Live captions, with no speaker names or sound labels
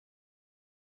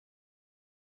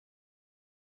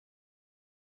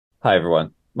Hi,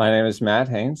 everyone. My name is Matt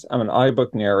Haynes. I'm an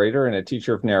audiobook narrator and a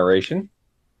teacher of narration.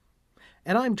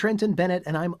 And I'm Trenton Bennett,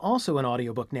 and I'm also an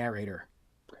audiobook narrator.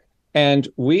 And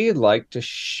we like to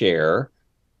share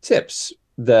tips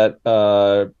that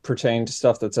pertain to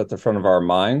stuff that's at the front of our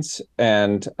minds.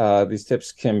 And these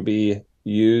tips can be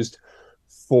used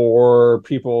for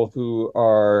people who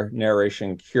are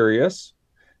narration curious,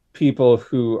 people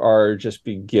who are just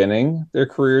beginning their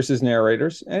careers as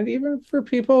narrators, and even for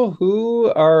people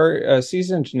who are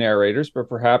seasoned narrators, but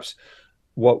perhaps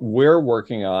what we're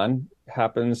working on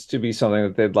happens to be something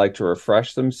that they'd like to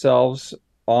refresh themselves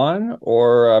on,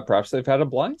 or perhaps they've had a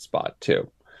blind spot too.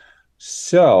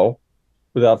 So,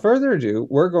 without further ado,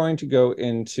 we're going to go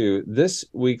into this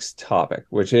week's topic,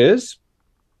 which is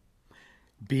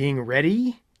Being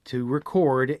ready to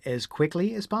record as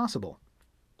quickly as possible.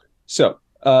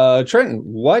 Trenton,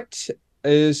 what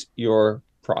is your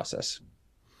process?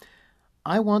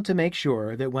 I want to make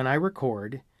sure that when I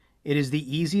record, it is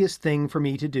the easiest thing for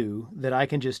me to do, that I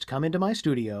can just come into my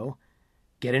studio,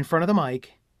 get in front of the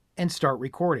mic, and start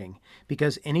recording.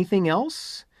 Because anything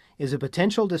else is a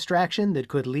potential distraction that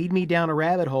could lead me down a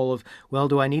rabbit hole of, well,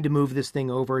 do I need to move this thing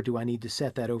over? Do I need to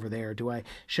set that over there?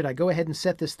 Should I go ahead and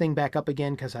set this thing back up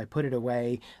again because I put it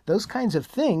away? Those kinds of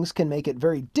things can make it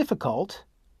very difficult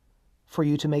for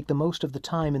you to make the most of the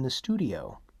time in the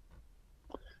studio.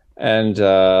 And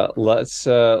let's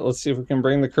see if we can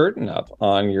bring the curtain up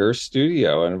on your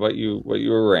studio and what you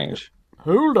arrange.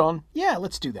 Hold on. Yeah,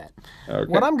 let's do that. What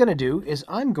Okay. I'm going to do is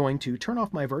I'm going to turn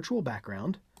off my virtual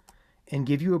background and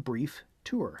give you a brief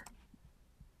tour.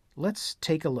 Let's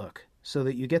take a look so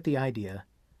that you get the idea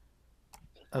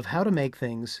of how to make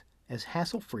things as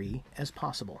hassle-free as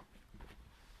possible.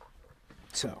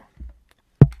 So,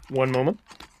 one moment.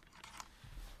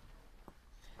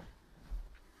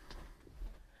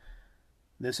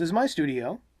 This is my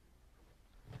studio.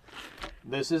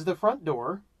 This is the front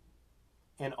door.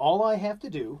 And all I have to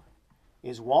do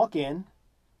is walk in,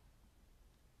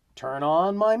 turn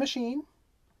on my machine,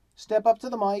 step up to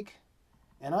the mic,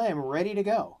 and I am ready to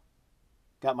go.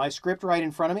 Got my script right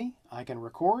in front of me. I can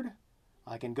record.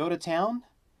 I can go to town.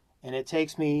 And it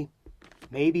takes me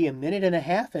maybe a minute and a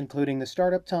half, including the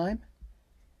startup time,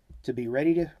 to be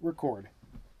ready to record.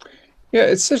 Yeah,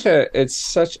 it's such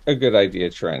a good idea,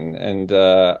 Trenton, and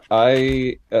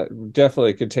I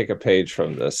definitely could take a page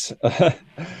from this.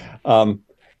 Um,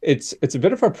 it's a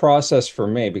bit of a process for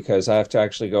me because I have to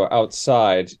actually go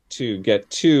outside to get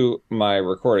to my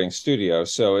recording studio.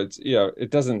 So it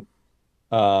doesn't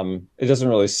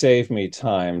really save me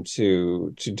time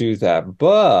to do that.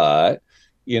 But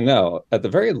at the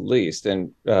very least,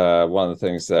 and one of the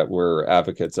things that we're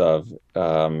advocates of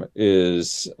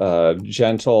is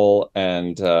gentle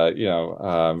and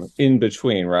in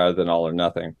between rather than all or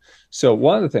nothing. So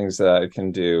one of the things that I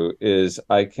can do is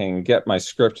I can get my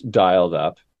script dialed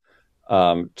up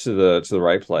to the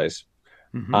right place.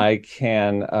 Mm-hmm. I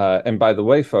can, and by the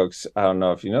way, folks, I don't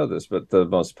know if you know this, but the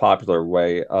most popular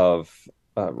way of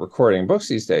recording books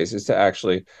these days is to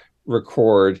actually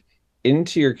record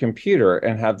into your computer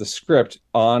and have the script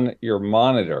on your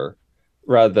monitor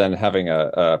rather than having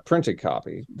a printed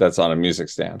copy that's on a music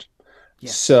stand.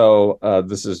 Yes. So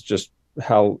this is just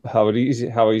how easy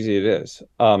it is.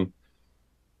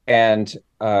 And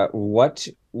what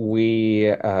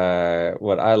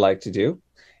I like to do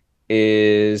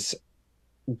is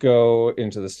go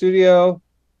into the studio,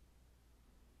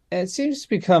 and it seems to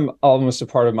become almost a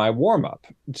part of my warm up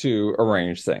to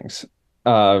arrange things.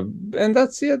 And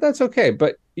that's okay.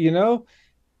 But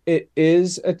it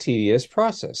is a tedious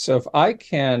process. So if I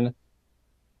can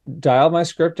dial my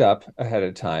script up ahead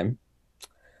of time,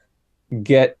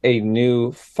 get a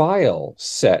new file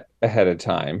set ahead of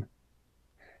time,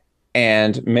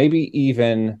 and maybe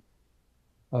even,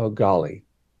 oh golly,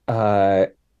 uh,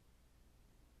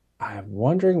 I'm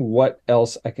wondering what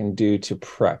else I can do to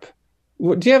prep.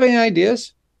 Do you have any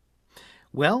ideas?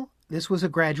 Well, this was a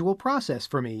gradual process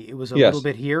for me. It was a little Yes.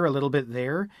 bit here, a little bit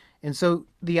there. And so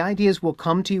the ideas will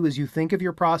come to you as you think of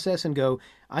your process and go,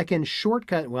 I can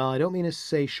shortcut. Well, I don't mean to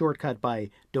say shortcut by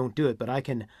don't do it, but I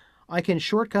can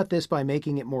shortcut this by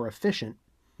making it more efficient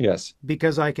Yes.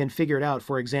 because I can figure it out.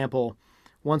 For example,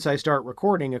 once I start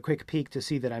recording, a quick peek to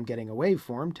see that I'm getting a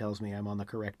waveform tells me I'm on the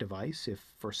correct device if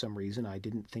for some reason I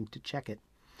didn't think to check it.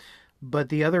 But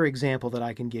the other example that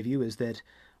I can give you is that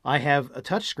I have a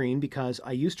touchscreen because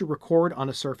I used to record on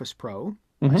a Surface Pro.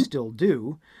 I Hmm. still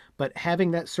do, but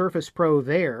having that Surface Pro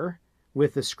there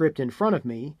with the script in front of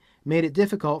me made it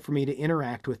difficult for me to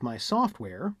interact with my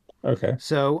software. Okay.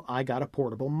 So I got a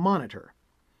portable monitor.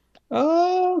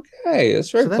 Okay,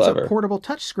 that's very So that's a clever. portable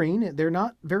touchscreen. They're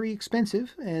not very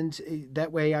expensive, and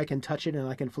that way I can touch it and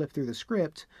I can flip through the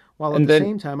script, while at And the then,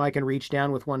 same time I can reach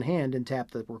down with one hand and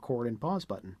tap the record and pause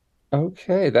button.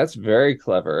 okay, that's very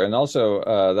clever. And also,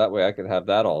 that way I could have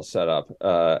that all set up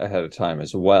ahead of time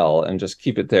as well, and just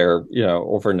keep it there,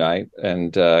 overnight,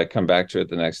 and come back to it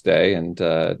the next day, and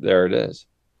there it is.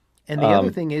 And the other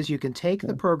Um, thing is you can take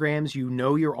the yeah. programs you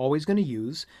know you're always going to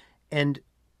use and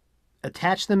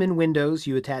attach them in Windows.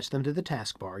 You attach them to the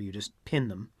taskbar, you just pin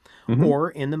them. Hmm.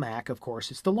 Or in the Mac, of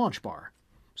course, it's the launch bar.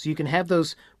 So you can have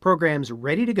those programs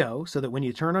ready to go so that when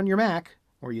you turn on your Mac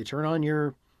or you turn on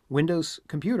your Windows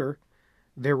computer,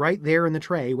 they're right there in the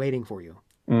tray waiting for you.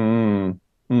 Mm,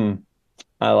 mm,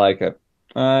 I like it.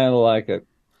 I like it.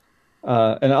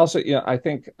 And also, I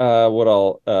think what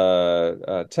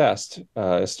I'll test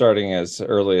starting as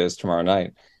early as tomorrow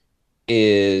night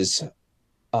is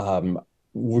um,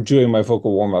 we're doing my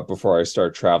vocal warm up before I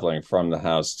start traveling from the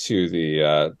house to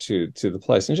the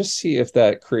place, and just see if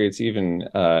that creates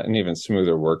an even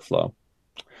smoother workflow.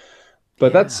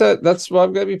 But Yeah. that's what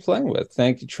I'm going to be playing with.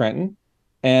 Thank you, Trenton,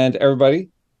 and everybody.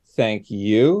 Thank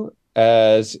you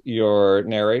as your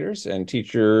narrators and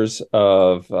teachers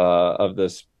of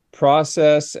this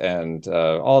process and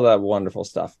all that wonderful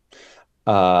stuff.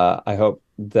 I hope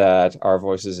that our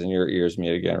voices in your ears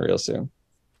meet again real soon.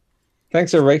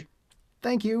 Thanks, everybody.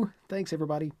 Thank you. Thanks,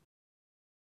 everybody.